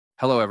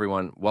Hello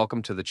everyone,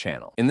 welcome to the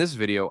channel. In this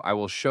video, I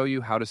will show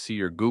you how to see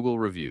your Google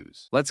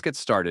reviews. Let's get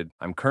started.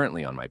 I'm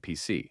currently on my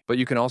PC, but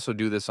you can also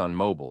do this on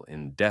mobile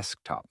in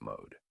desktop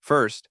mode.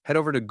 First, head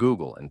over to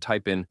Google and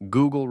type in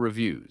Google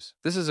Reviews.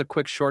 This is a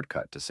quick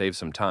shortcut to save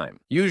some time.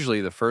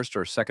 Usually the first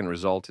or second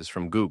result is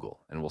from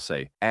Google and will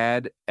say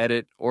Add,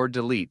 Edit, or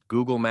Delete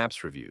Google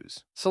Maps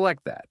Reviews.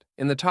 Select that.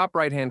 In the top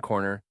right-hand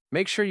corner,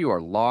 make sure you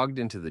are logged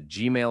into the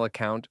Gmail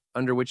account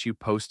under which you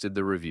posted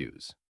the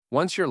reviews.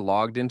 Once you're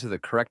logged into the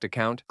correct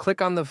account,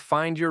 click on the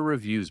Find Your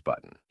Reviews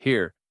button.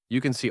 Here, you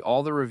can see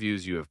all the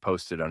reviews you have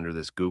posted under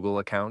this Google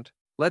account.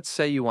 Let's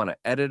say you want to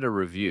edit a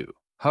review.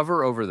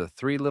 Hover over the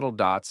three little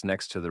dots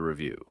next to the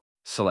review.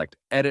 Select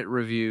Edit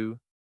Review,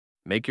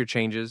 make your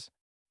changes,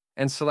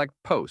 and select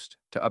Post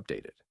to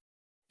update it.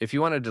 If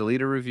you want to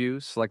delete a review,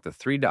 select the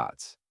three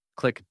dots.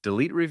 Click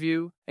Delete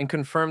Review and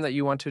confirm that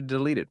you want to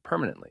delete it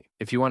permanently.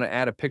 If you want to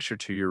add a picture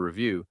to your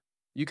review,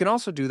 you can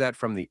also do that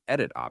from the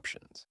Edit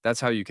options.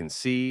 That's how you can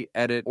see,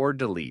 edit, or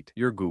delete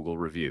your Google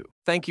review.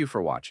 Thank you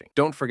for watching.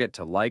 Don't forget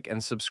to like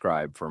and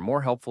subscribe for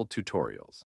more helpful tutorials.